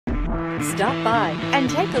Stop by and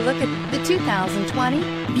take a look at the 2020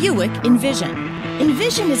 Buick Envision.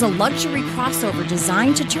 Envision is a luxury crossover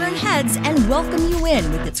designed to turn heads and welcome you in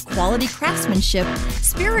with its quality craftsmanship,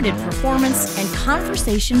 spirited performance, and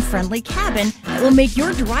conversation-friendly cabin that will make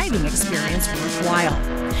your driving experience worthwhile.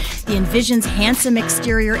 The Envision's handsome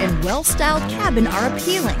exterior and well-styled cabin are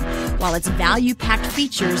appealing, while its value-packed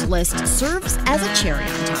features list serves as a cherry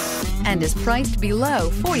on top. and is priced below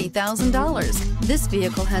 $40,000. This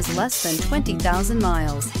vehicle has less than 20,000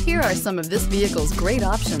 miles. Here are some of this vehicle's great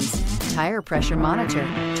options: tire pressure monitor,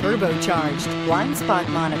 turbocharged, blind spot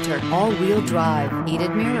monitor, all-wheel drive,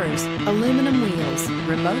 heated mirrors, aluminum wheels,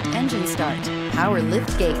 remote engine start, power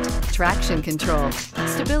lift gate, traction control,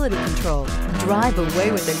 stability control. Drive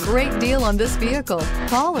away with a great deal on this vehicle.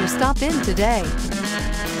 Call or stop in today.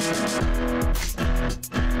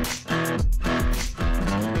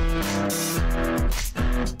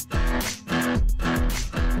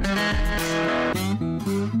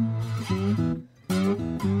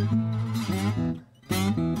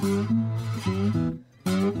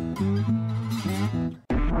 Thank you.